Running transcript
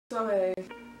So hey,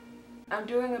 I'm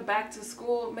doing a back to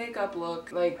school makeup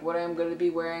look, like what I'm going to be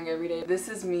wearing every day. This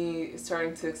is me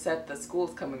starting to accept that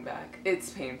school's coming back.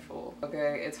 It's painful,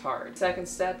 okay? It's hard. Second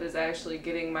step is actually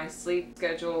getting my sleep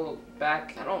schedule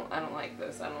back. I don't like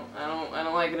this. I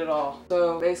don't like it at all.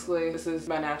 So basically, this is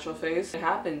my natural face. It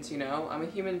happens, you know. I'm a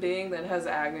human being that has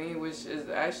acne, which is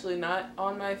actually not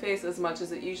on my face as much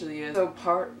as it usually is. So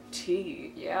part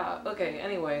T, yeah. Okay,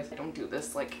 anyways, I don't do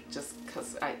this like just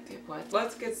cause I did what?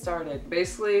 Let's get started.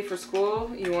 Basically, for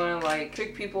school, you want to like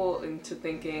trick people into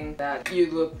thinking that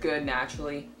you look good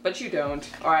naturally, but you don't,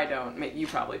 or I don't. You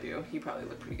probably do. You probably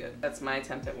look pretty good. That's my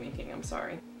attempt at winking. I'm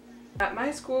sorry. At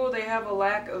my school, they have a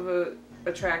lack of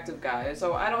attractive guys,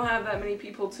 so I don't have that many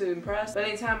people to impress. But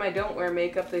anytime I don't wear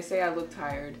makeup, they say I look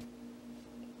tired.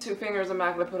 2 fingers I'm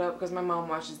not gonna put up because my mom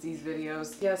watches these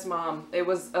videos. Yes, mom. It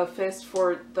was a fist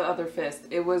for the other fist.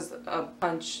 It was a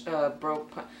punch, broke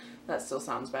punch. That still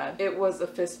sounds bad. It was a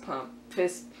fist pump.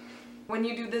 Fist. When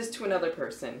you do this to another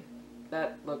person,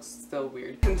 that looks still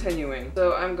weird. Continuing.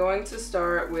 So I'm going to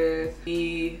start with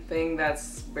the thing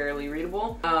that's barely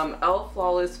readable. e.l.f.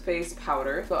 Flawless Face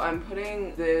Powder. So I'm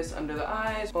putting this under the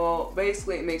eyes. Well,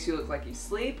 basically it makes you look like you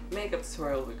sleep. Makeup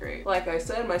tutorials are great. Like I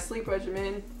said, my sleep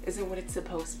regimen isn't what it's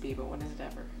supposed to be, but when is it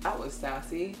ever? That was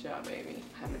sassy. Good job, baby.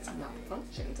 Having some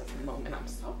malfunctions at the moment, I'm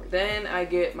sorry. Then I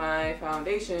get my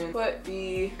foundation. Put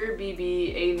the Pure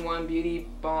BB 8-in-1 Beauty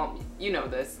Balm. You know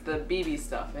this, the BB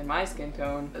stuff in my skin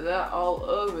tone. That all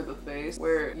over the face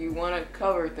where you want to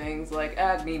cover things like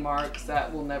acne marks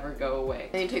that will never go away.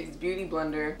 Then you take this beauty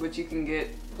blender, which you can get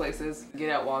places, get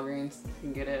at Walgreens, you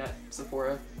can get it at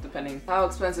Sephora, depending how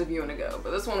expensive you want to go.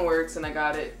 But this one works and I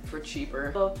got it for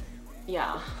cheaper. So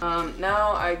yeah.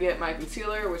 Now I get my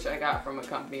concealer, which I got from a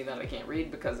company that I can't read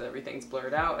because everything's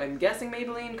blurred out. I'm guessing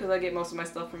Maybelline because I get most of my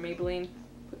stuff from Maybelline.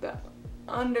 Put that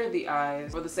under the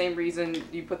eyes for the same reason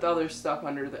you put the other stuff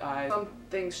under the eyes. Some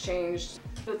things changed,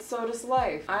 but so does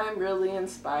life. I'm really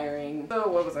inspiring. So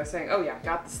what was I saying? Oh yeah,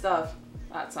 got the stuff.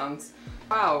 That sounds,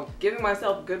 wow, giving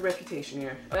myself a good reputation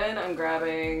here. Then I'm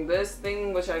grabbing this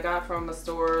thing which I got from a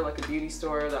store, like a beauty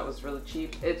store that was really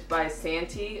cheap. It's by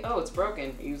Santee. Oh, it's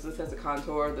broken. Use this as a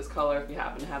contour, this color if you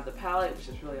happen to have the palette, which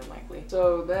is really unlikely.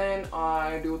 So then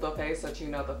I do the face that you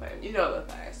know the face. You know the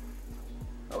face.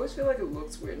 I always feel like it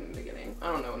looks weird in the beginning. I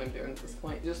don't know what I'm doing at this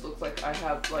point. It just looks like I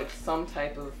have like some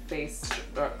type of face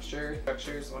structure.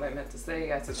 Structure is what I meant to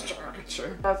say. I said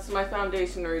structure. That's my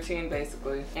foundation routine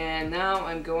basically. And now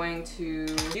I'm going to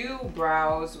do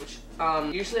brows, which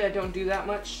usually I don't do that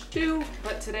much too,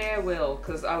 but today I will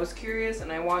because I was curious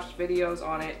and I watched videos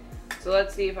on it. So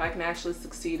let's see if I can actually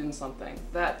succeed in something.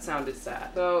 That sounded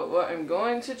sad. So what I'm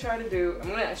going to try to do, I'm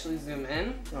gonna actually zoom in.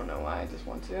 I don't know why, I just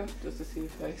want to. Just to see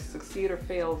if I succeed or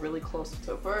fail really close.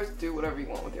 So first, do whatever you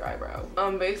want with your eyebrow.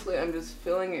 Basically I'm just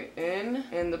filling it in.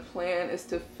 And the plan is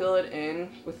to fill it in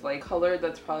with like color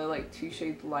that's probably like 2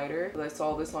 shades lighter. I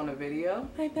saw this on a video.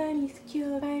 My bunny's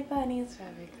cute, my bunny's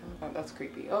very cool. Oh, that's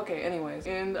creepy. Okay, anyways.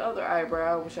 And the other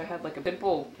eyebrow, which I had like a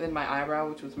pimple in my eyebrow,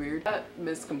 which was weird. That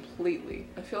missed completely.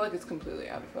 I feel like it's completely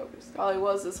out of focus. Probably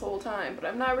was this whole time, but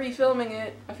I'm not refilming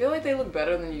it. I feel like they look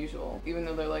better than usual, even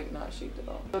though they're like not shaped at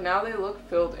all. So now they look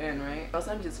filled in, right? Else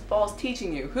I'm just false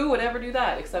teaching you. Who would ever do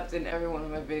that? Except in every one of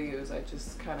my videos, I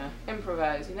just kind of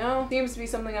improvise, you know? Seems to be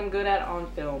something I'm good at on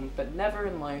film, but never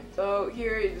in life. So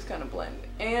here you just kind of blend.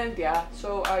 And yeah,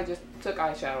 so I just took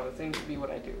eyeshadow. It seems to be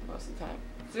what I do most of the time.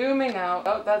 Zooming out.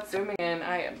 Oh, that's zooming in.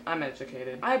 I'm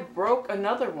educated. I broke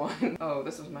another one. Oh,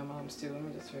 this was my mom's too. Let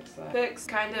me just fix that. Fix.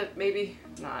 Kind of, maybe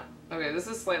not. Okay, this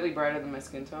is slightly brighter than my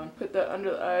skin tone. Put that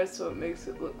under the eyes so it makes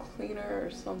it look cleaner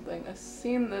or something. I've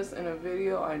seen this in a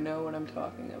video. I know what I'm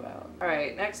talking about.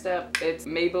 Alright, next up, it's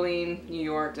Maybelline New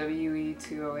York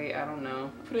WE208. I don't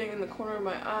know. Putting it in the corner of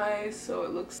my eyes so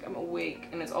it looks like I'm awake.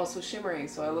 And it's also shimmery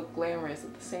so I look glamorous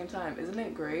at the same time. Isn't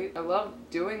it great? I love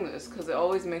doing this because it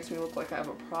always makes me look like I have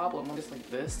a problem. I'm just like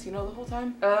this, you know, the whole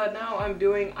time. Now I'm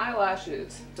doing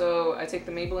eyelashes. So I take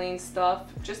the Maybelline stuff.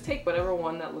 Just take whatever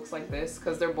one that looks like this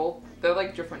because they're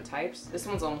like different types. This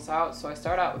one's almost out, so I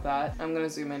start out with that. I'm gonna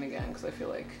zoom in again because I feel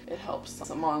like it helps.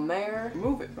 Some on there.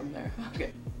 Move it from there.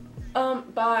 Okay.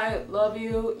 Bye. Love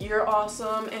you. You're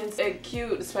awesome and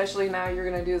cute, especially now you're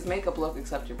gonna do this makeup look,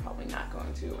 except you're probably not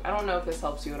going to. I don't know if this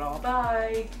helps you at all.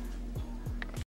 Bye.